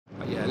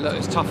look,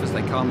 as tough as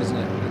they come, isn't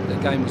it? The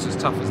game was as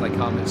tough as they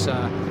come. It's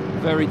a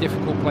very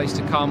difficult place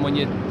to come when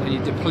you're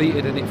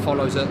depleted, and it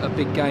follows a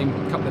big game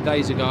a couple of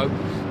days ago.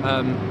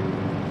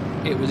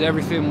 It was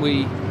everything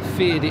we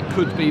feared it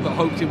could be, but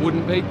hoped it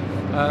wouldn't be.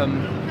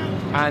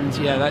 And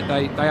yeah,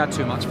 they had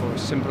too much for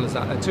us. Simple as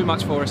that. They had too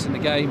much for us in the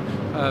game.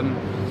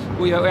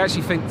 We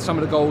actually think some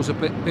of the goals are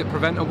a bit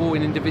preventable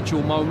in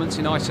individual moments,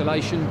 in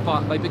isolation,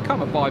 but they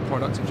become a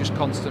byproduct of just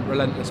constant,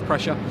 relentless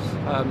pressure.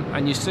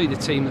 And you see the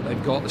team that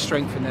they've got, the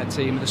strength in their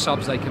team, the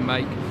subs they can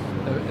make.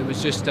 It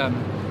was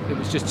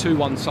just too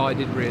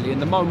one-sided, really.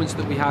 And the moments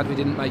that we had, we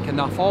didn't make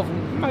enough of.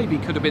 Maybe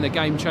could have been a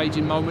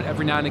game-changing moment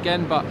every now and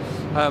again, but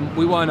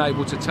we weren't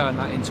able to turn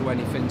that into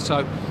anything.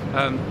 So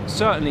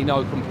certainly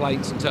no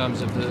complaints in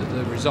terms of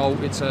the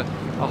result. It's a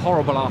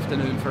horrible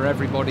afternoon for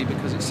everybody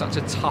because it's such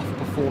a tough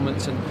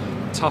performance and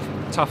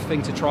tough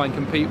thing to try and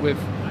compete with.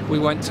 We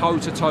went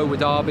toe-to-toe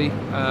with Derby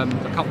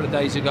a couple of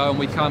days ago, and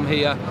we come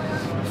here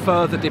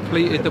further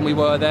depleted than we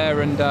were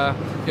there, and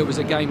it was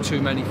a game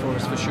too many for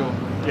us, for sure.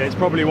 Yeah, it's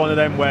probably one of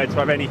them where to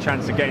have any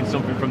chance of getting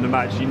something from the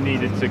match, you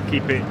needed to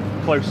keep it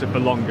closer for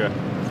longer.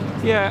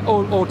 Yeah,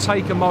 or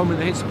take a moment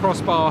that hits the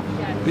crossbar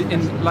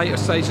in later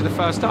stage of the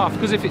first half,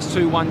 because if it's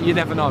 2-1, you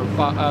never know.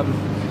 But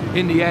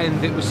in the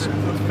end, it was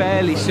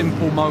fairly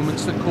simple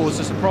moments that caused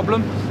us a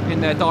problem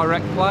in their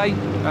direct play,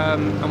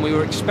 and we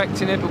were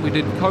expecting it, but we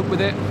didn't cope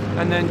with it.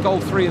 And then goal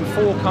 3 and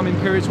 4 come in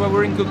periods where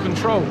we're in good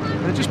control,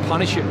 and they just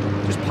punish it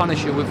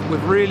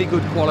with really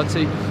good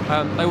quality.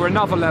 They were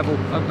another level,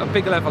 a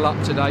big level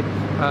up today.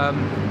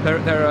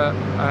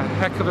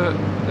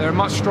 They're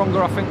much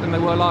stronger, I think, than they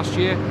were last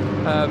year.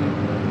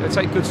 They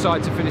take good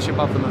side to finish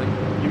above them, I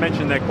think. You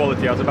mentioned their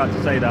quality. I was about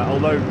to say that,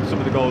 although some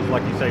of the goals,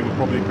 like you say, were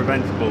probably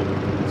preventable,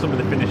 some of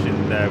the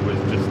finishing there was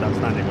just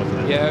outstanding, wasn't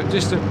it? Yeah,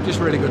 just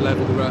really good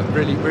level,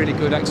 really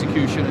good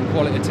execution and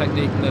quality of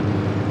technique, and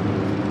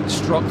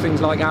struck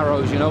things like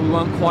arrows. You know, we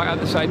weren't quite at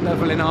the same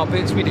level in our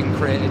bits. We didn't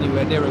create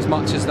anywhere near as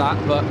much as that,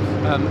 but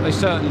they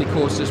certainly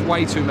caused us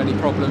way too many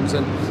problems,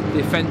 and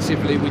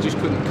defensively we just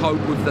couldn't cope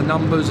with the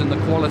numbers and the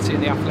quality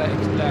and the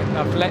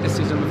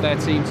athleticism of their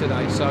team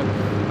today. So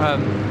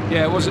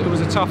yeah, it was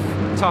a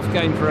tough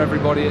game for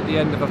everybody at the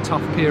end of a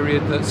tough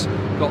period that's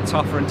got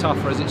tougher and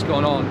tougher as it's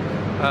gone on.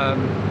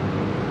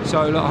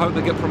 So look, I hope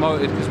they get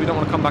promoted, because we don't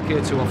want to come back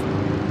here too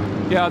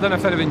often. Yeah, I don't know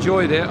if they'd have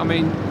enjoyed it. I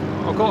mean,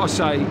 I've got to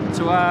say,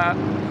 to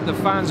the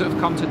fans that have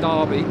come to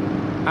Derby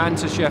and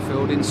to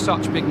Sheffield in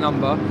such big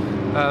number,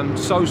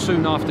 so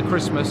soon after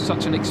Christmas,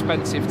 such an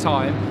expensive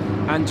time,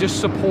 and just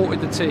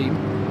supported the team,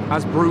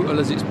 as brutal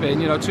as it's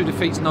been. You know, 2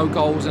 defeats, no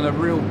goals, and a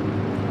real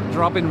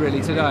drubbing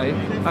really today.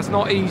 That's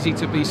not easy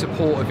to be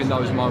supportive in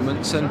those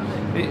moments, and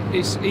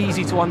it's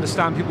easy to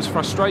understand people's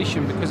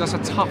frustration, because that's a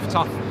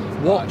tough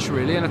watch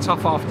really, and a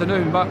tough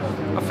afternoon. But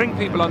I think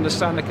people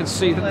understand, they can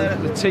see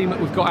that the team that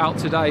we've got out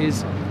today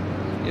is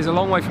a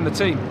long way from the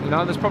team. You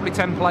know, there's probably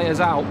 10 players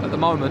out at the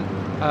moment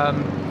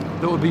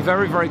that would be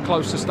very, very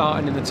close to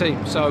starting in the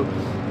team. So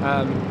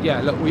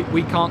yeah, look,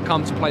 we can't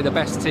come to play the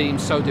best team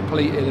so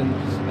depleted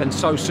and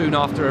so soon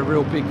after a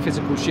real big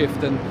physical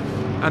shift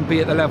and be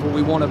at the level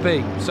we want to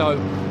be. So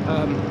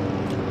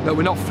look,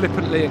 we're not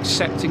flippantly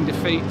accepting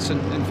defeats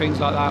and things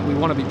like that. We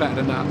want to be better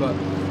than that, but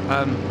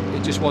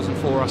it just wasn't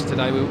for us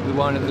today. We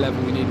weren't at the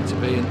level we needed to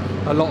be, and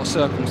a lot of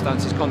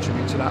circumstances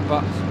contribute to that.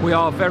 But we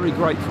are very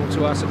grateful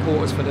to our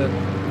supporters for the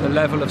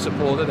level of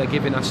support that they're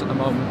giving us at the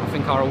moment. I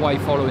think our away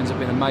followings have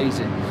been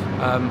amazing,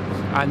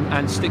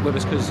 and stick with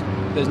us, because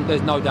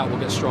there's no doubt we'll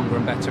get stronger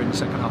and better in the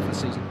second half of the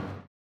season.